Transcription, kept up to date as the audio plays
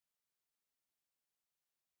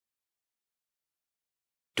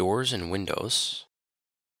Doors and windows,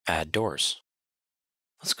 add doors.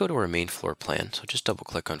 Let's go to our main floor plan. So just double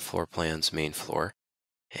click on floor plans, main floor,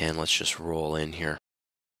 and let's just roll in here.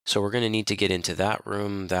 So we're going to need to get into that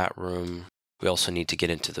room, that room. We also need to get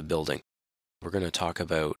into the building. We're going to talk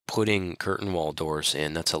about putting curtain wall doors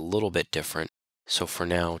in. That's a little bit different. So for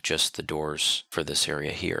now, just the doors for this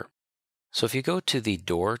area here. So if you go to the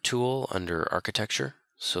door tool under architecture,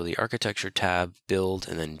 so the architecture tab, build,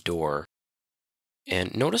 and then door,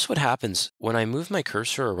 and notice what happens when I move my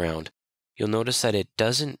cursor around. You'll notice that it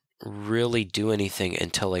doesn't really do anything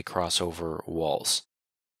until I cross over walls.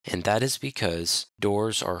 And that is because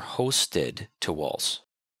doors are hosted to walls.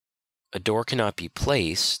 A door cannot be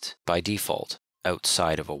placed by default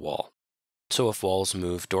outside of a wall. So if walls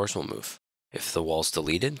move, doors will move. If the wall's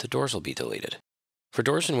deleted, the doors will be deleted. For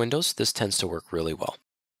doors and windows, this tends to work really well.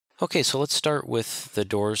 Okay, so let's start with the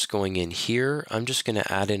doors going in here. I'm just going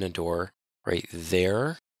to add in a door right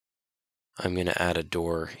there. I'm going to add a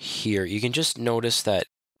door here. You can just notice that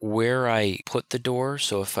where I put the door,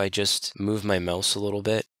 so if I just move my mouse a little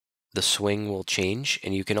bit, the swing will change,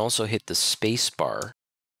 and you can also hit the space bar.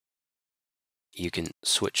 You can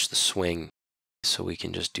switch the swing, so we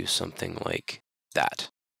can just do something like that.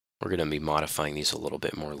 We're going to be modifying these a little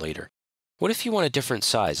bit more later. What if you want a different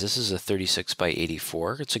size? This is a 36 by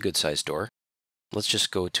 84. It's a good size door. Let's just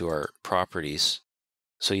go to our properties.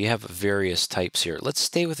 So you have various types here. Let's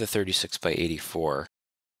stay with the 36 by 84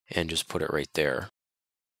 and just put it right there.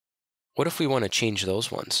 What if we want to change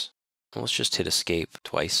those ones? Well, let's just hit escape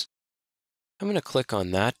twice. I'm going to click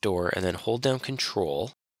on that door and then hold down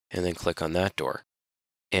Control and then click on that door.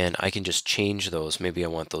 And I can just change those. Maybe I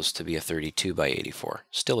want those to be a 32 by 84.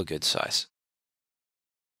 Still a good size.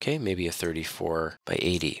 Okay, maybe a 34 by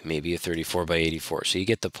 80, maybe a 34 by 84. So you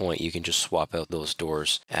get the point. You can just swap out those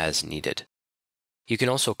doors as needed. You can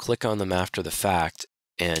also click on them after the fact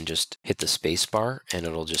and just hit the space bar and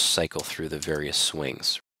it'll just cycle through the various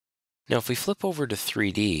swings. Now if we flip over to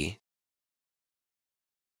 3D,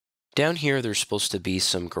 down here there's supposed to be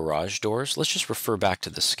some garage doors. Let's just refer back to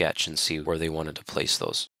the sketch and see where they wanted to place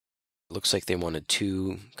those. It looks like they wanted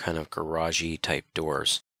two kind of garagey type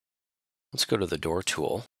doors. Let's go to the door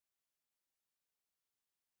tool.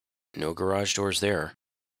 No garage doors there.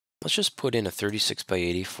 Let's just put in a 36 by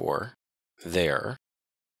 84 there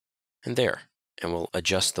and there, and we'll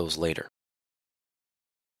adjust those later.